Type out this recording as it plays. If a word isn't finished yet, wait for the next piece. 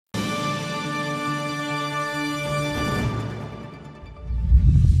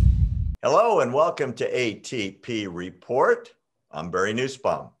Hello and welcome to ATP Report. I'm Barry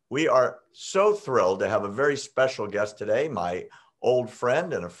Nussbaum. We are so thrilled to have a very special guest today. My old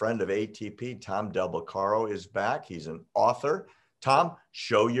friend and a friend of ATP, Tom Del Beccaro, is back. He's an author. Tom,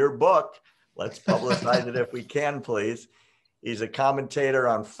 show your book. Let's publicize it if we can, please. He's a commentator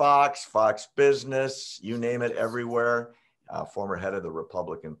on Fox, Fox Business, you name it, everywhere. Former head of the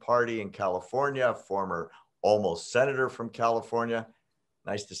Republican Party in California, former almost senator from California.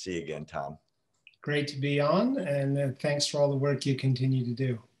 Nice to see you again, Tom. Great to be on, and thanks for all the work you continue to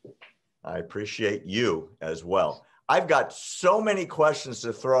do. I appreciate you as well. I've got so many questions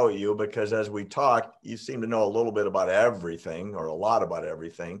to throw at you because as we talk, you seem to know a little bit about everything or a lot about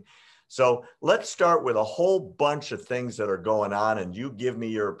everything. So let's start with a whole bunch of things that are going on and you give me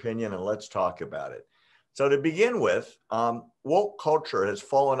your opinion and let's talk about it. So to begin with, woke culture has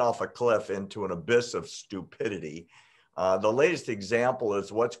fallen off a cliff into an abyss of stupidity. The latest example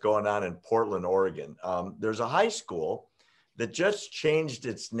is what's going on in Portland, Oregon. There's a high school that just changed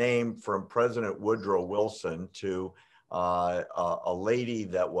its name from President Woodrow Wilson to a lady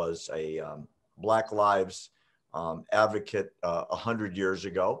that was a Black Lives advocate 100 years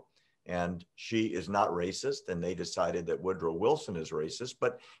ago. And she is not racist. And they decided that Woodrow Wilson is racist.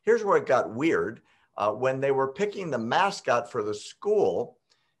 But here's where it got weird. When they were picking the mascot for the school,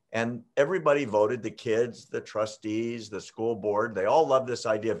 and everybody voted, the kids, the trustees, the school board, they all love this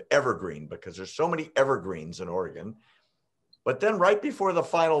idea of evergreen because there's so many evergreens in Oregon. But then right before the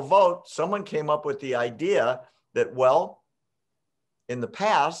final vote, someone came up with the idea that, well, in the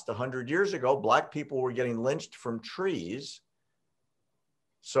past, 100 years ago, Black people were getting lynched from trees.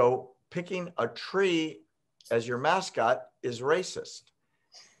 So picking a tree as your mascot is racist.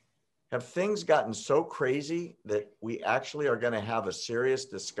 Have things gotten so crazy that we actually are going to have a serious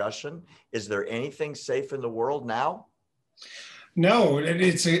discussion? Is there anything safe in the world now? No,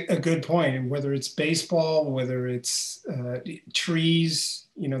 it's a good point. Whether it's baseball, whether it's trees,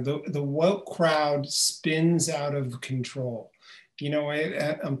 you know, the woke crowd spins out of control. You know,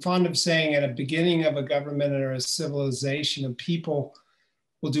 I'm fond of saying at the beginning of a government or a civilization, of people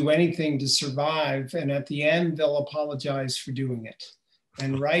will do anything to survive. And at the end, they'll apologize for doing it.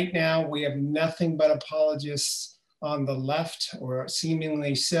 And right now we have nothing but apologists on the left, or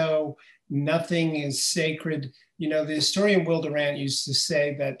seemingly so. Nothing is sacred. You know, the historian Will Durant used to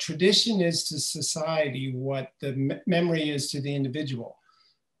say that tradition is to society what the memory is to the individual.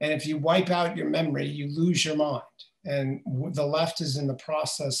 And if you wipe out your memory, you lose your mind. And the left is in the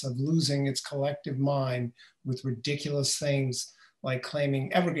process of losing its collective mind with ridiculous things like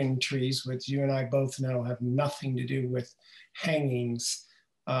claiming evergreen trees, which you and I both know have nothing to do with hangings.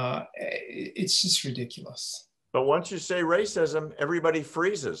 It's just ridiculous. But once you say racism, everybody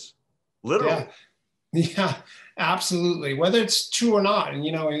freezes, literally. Yeah, absolutely. Whether it's true or not. And,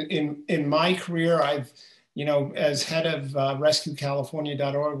 you know, in my career, I've, you know, as head of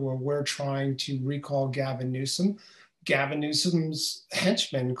rescuecalifornia.org, where we're trying to recall Gavin Newsom, Gavin Newsom's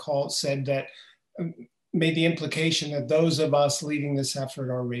henchman said that, made the implication that those of us leading this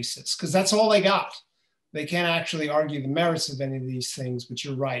effort are racist, because that's all they got. They can't actually argue the merits of any of these things, but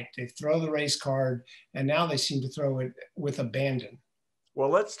you're right. They throw the race card, and now they seem to throw it with abandon. Well,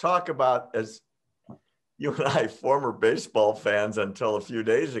 let's talk about, as you and I, former baseball fans until a few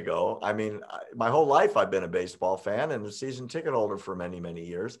days ago. I mean, my whole life I've been a baseball fan and a season ticket holder for many, many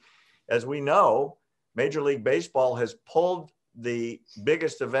years. As we know, Major League Baseball has pulled the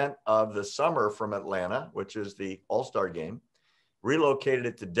biggest event of the summer from Atlanta, which is the All-Star Game, relocated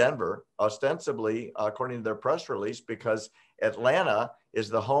it to Denver, ostensibly, according to their press release, because Atlanta is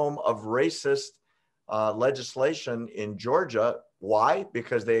the home of racist legislation in Georgia. Why?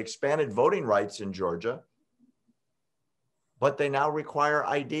 Because they expanded voting rights in Georgia, but they now require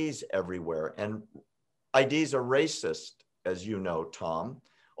IDs everywhere. And IDs are racist, as you know, Tom.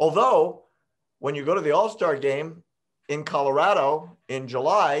 Although, when you go to the All-Star Game in Colorado in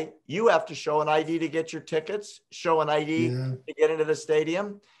July, you have to show an ID to get your tickets, show an ID to get into the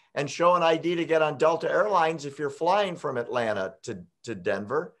stadium, and show an ID to get on Delta Airlines if you're flying from Atlanta to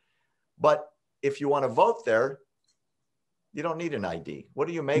Denver. But if you want to vote there, you don't need an ID. What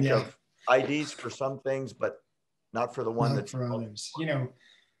do you make of IDs for some things, but not for the one that's for others? You know,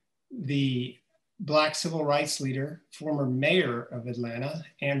 the Black civil rights leader, former mayor of Atlanta,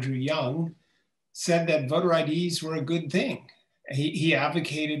 Andrew Young, said that voter IDs were a good thing. He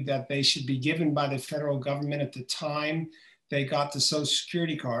advocated that they should be given by the federal government at the time they got the Social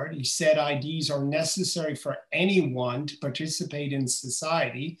Security card. He said IDs are necessary for anyone to participate in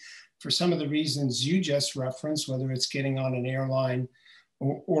society for some of the reasons you just referenced, whether it's getting on an airline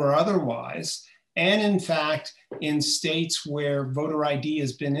or otherwise. And in fact, in states where voter ID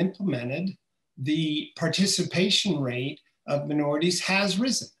has been implemented, the participation rate of minorities has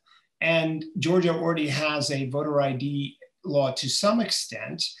risen. And Georgia already has a voter ID law to some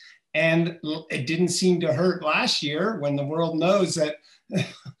extent. And it didn't seem to hurt last year when the world knows that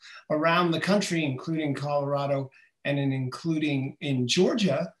around the country, including Colorado and including in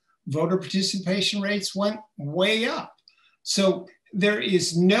Georgia, voter participation rates went way up. So there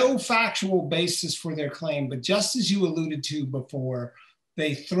is no factual basis for their claim, but just as you alluded to before,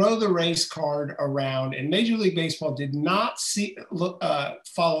 they throw the race card around, and Major League Baseball did not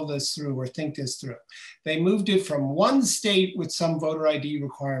follow this through or think this through. They moved it from one state with some voter ID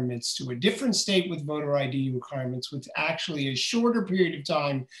requirements to a different state with voter ID requirements, with actually a shorter period of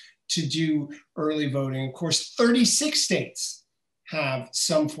time to do early voting. Of course, 36 states have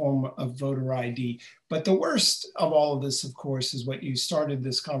some form of voter ID. But the worst of all of this, of course, is what you started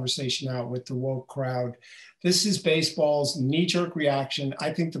this conversation out with, the woke crowd. This is baseball's knee-jerk reaction.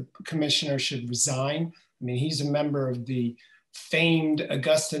 I think the commissioner should resign. I mean, he's a member of the famed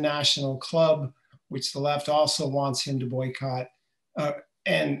Augusta National Club, which the left also wants him to boycott.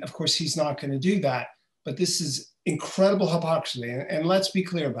 And of course, he's not going to do that. But this is incredible hypocrisy. And let's be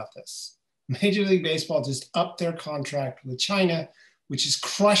clear about this. Major League Baseball just upped their contract with China, which is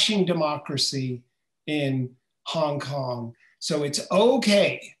crushing democracy in Hong Kong. So it's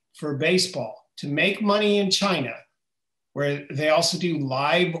okay for baseball to make money in China, where they also do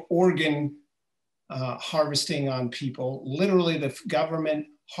live organ harvesting on people. Literally, the government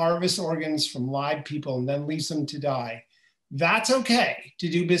harvests organs from live people and then leaves them to die. That's okay to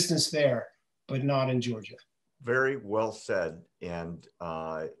do business there, but not in Georgia. Very well said. And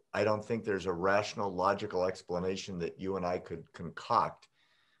I don't think there's a rational, logical explanation that you and I could concoct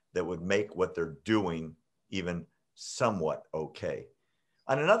that would make what they're doing even somewhat okay.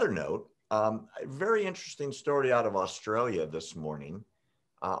 On another note, a very interesting story out of Australia this morning.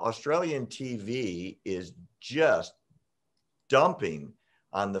 Australian TV is just dumping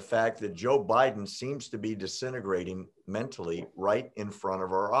on the fact that Joe Biden seems to be disintegrating mentally right in front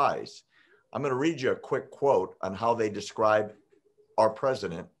of our eyes. I'm going to read you a quick quote on how they describe our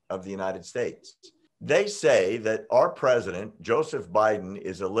president of the United States. They say that our president, Joseph Biden,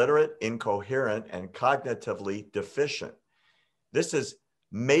 is illiterate, incoherent, and cognitively deficient. This is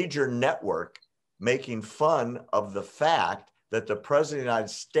major network making fun of the fact that the president of the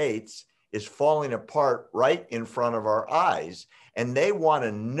United States is falling apart right in front of our eyes. And they want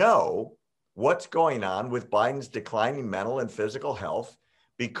to know what's going on with Biden's declining mental and physical health,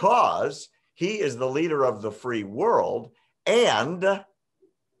 because he is the leader of the free world and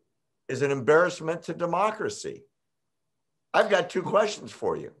is an embarrassment to democracy. I've got two questions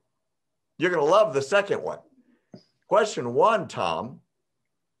for you. You're going to love the second one. Question one, Tom,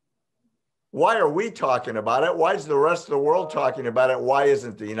 why are we talking about it? Why is the rest of the world talking about it? Why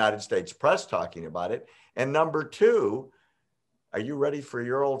isn't the United States press talking about it? And number two, are you ready for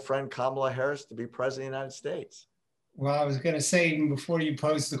your old friend Kamala Harris to be president of the United States? Well, I was going to say, even before you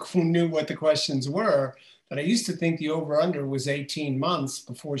knew what the questions were, that I used to think the over-under was 18 months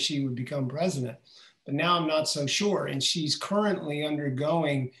before she would become president. But now I'm not so sure. And she's currently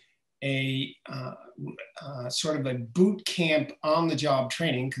undergoing a sort of a boot camp on-the-job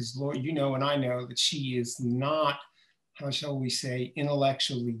training, because Lord, you know, and I know that she is not, how shall we say,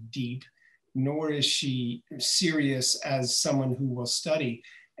 intellectually deep, nor is she serious as someone who will study.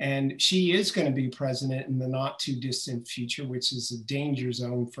 And she is going to be president in the not too distant future, which is a danger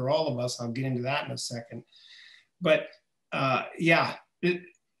zone for all of us. I'll get into that in a second. But yeah, it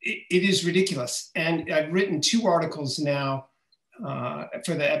is ridiculous. And I've written 2 articles now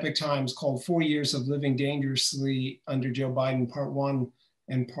for the Epoch Times called 4 Years of Living Dangerously Under Joe Biden, Part 1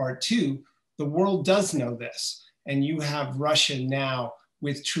 and Part 2. The world does know this. And you have Russia now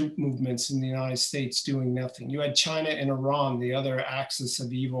with troop movements in the United States doing nothing. You had China and Iran, the other axis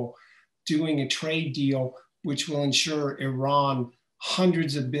of evil, doing a trade deal which will ensure Iran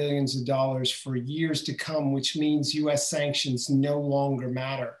hundreds of billions of dollars for years to come, which means US sanctions no longer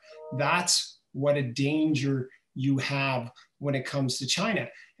matter. That's what a danger you have when it comes to China.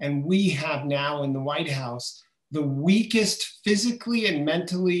 And we have now in the White House the weakest physically and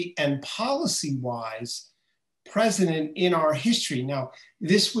mentally and policy-wise president in our history. Now,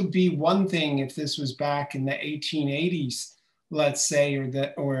 this would be one thing if this was back in the 1880s, let's say,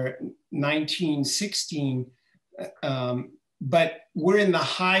 or 1916. But we're in the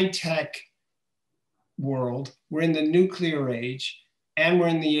high-tech world, we're in the nuclear age, and we're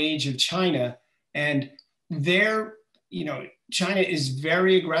in the age of China. And China is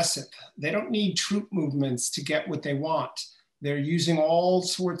very aggressive. They don't need troop movements to get what they want. They're using all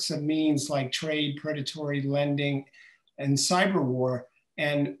sorts of means like trade, predatory lending, and cyber war.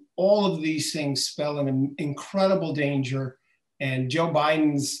 And all of these things spell an incredible danger. And Joe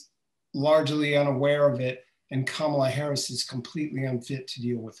Biden's largely unaware of it. And Kamala Harris is completely unfit to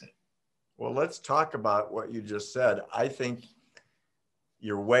deal with it. Well, let's talk about what you just said. I think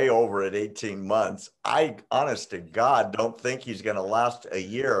you're way over at 18 months. I, honest to God, don't think he's going to last a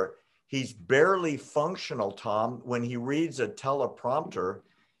year. He's barely functional, Tom, when he reads a teleprompter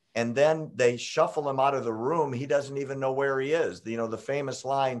and then they shuffle him out of the room. He doesn't even know where he is. You know, the famous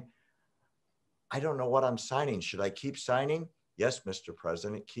line, I don't know what I'm signing. Should I keep signing? Yes, Mr.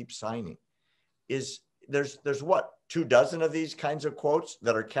 President, keep signing. There's what, 24 of these kinds of quotes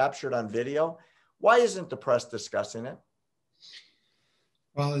that are captured on video? Why isn't the press discussing it?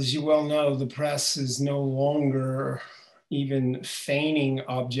 Well, as you well know, the press is no longer even feigning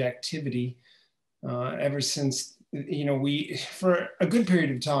objectivity. Ever since, you know, for a good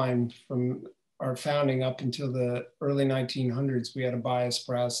period of time from our founding up until the early 1900s, we had a biased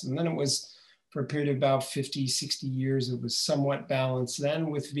press. And then it was for a period of about 50, 60 years, it was somewhat balanced.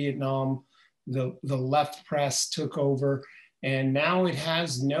 Then with Vietnam, the left press took over, and now it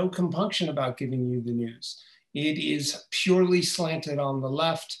has no compunction about giving you the news. It is purely slanted on the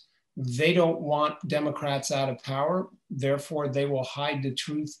left. They don't want Democrats out of power. Therefore, they will hide the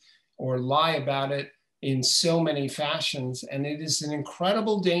truth or lie about it in so many fashions. And it is an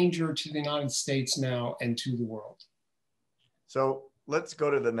incredible danger to the United States now and to the world. So let's go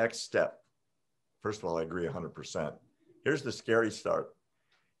to the next step. First of all, I agree 100%. Here's the scary start.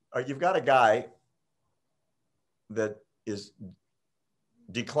 You've got a guy that is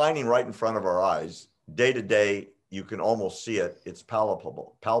declining right in front of our eyes. Day to day, you can almost see it. It's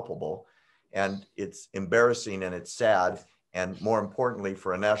palpable, and it's embarrassing and it's sad. And more importantly,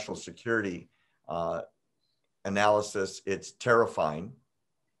 for a national security analysis, it's terrifying.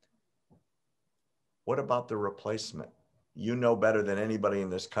 What about the replacement? You know better than anybody in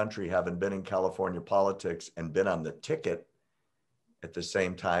this country, having been in California politics and been on the ticket at the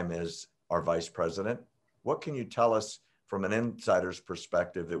same time as our vice president. What can you tell us from an insider's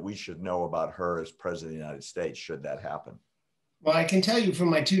perspective that we should know about her as president of the United States, should that happen? Well, I can tell you from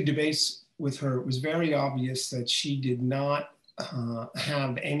my 2 debates with her, it was very obvious that she did not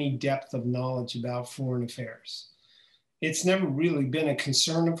have any depth of knowledge about foreign affairs. It's never really been a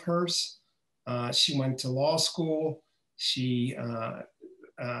concern of hers. She went to law school. She,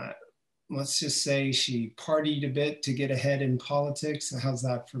 let's just say she partied a bit to get ahead in politics. How's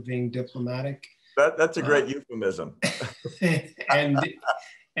that for being diplomatic? That's a great euphemism.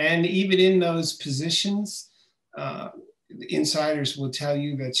 and even in those positions, insiders will tell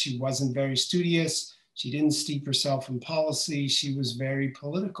you that she wasn't very studious. She didn't steep herself in policy. She was very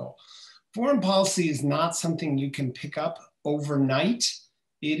political. Foreign policy is not something you can pick up overnight.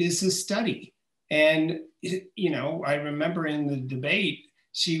 It is a study. And, you know, I remember in the debate,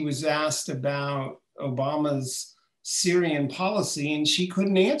 she was asked about Obama's Syrian policy and she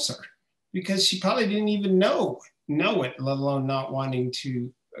couldn't answer, because she probably didn't even know it, let alone not wanting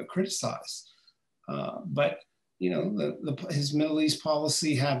to criticize. But, you know, his Middle East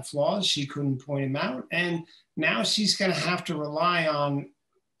policy had flaws. She couldn't point him out. And now she's going to have to rely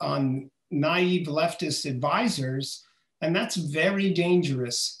on naive leftist advisors. And that's very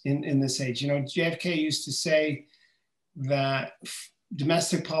dangerous in this age. You know, JFK used to say that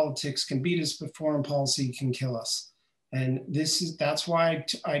domestic politics can beat us, but foreign policy can kill us. And that's why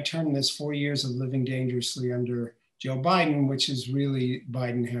I term this 4 years of living dangerously under Joe Biden, which is really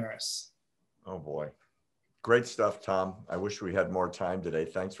Biden-Harris. Oh boy. Great stuff, Tom. I wish we had more time today.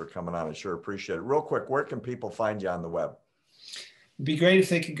 Thanks for coming on. I sure appreciate it. Real quick, where can people find you on the web? It'd be great if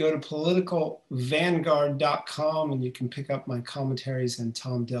they could go to politicalvanguard.com, and you can pick up my commentaries and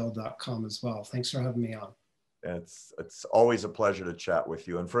tomdel.com as well. Thanks for having me on. It's always a pleasure to chat with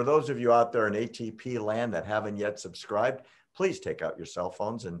you. And for those of you out there in ATP land that haven't yet subscribed, please take out your cell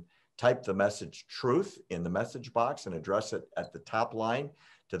phones and type the message truth in the message box and address it at the top line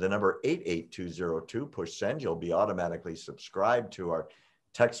to the number 88202. Push send. You'll be automatically subscribed to our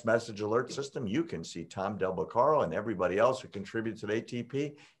text message alert system. You can see Tom Del Beccaro and everybody else who contributes at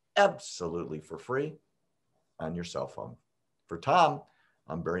ATP absolutely for free on your cell phone. For Tom,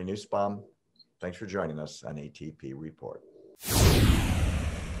 I'm Barry Nussbaum. Thanks for joining us on ATP Report.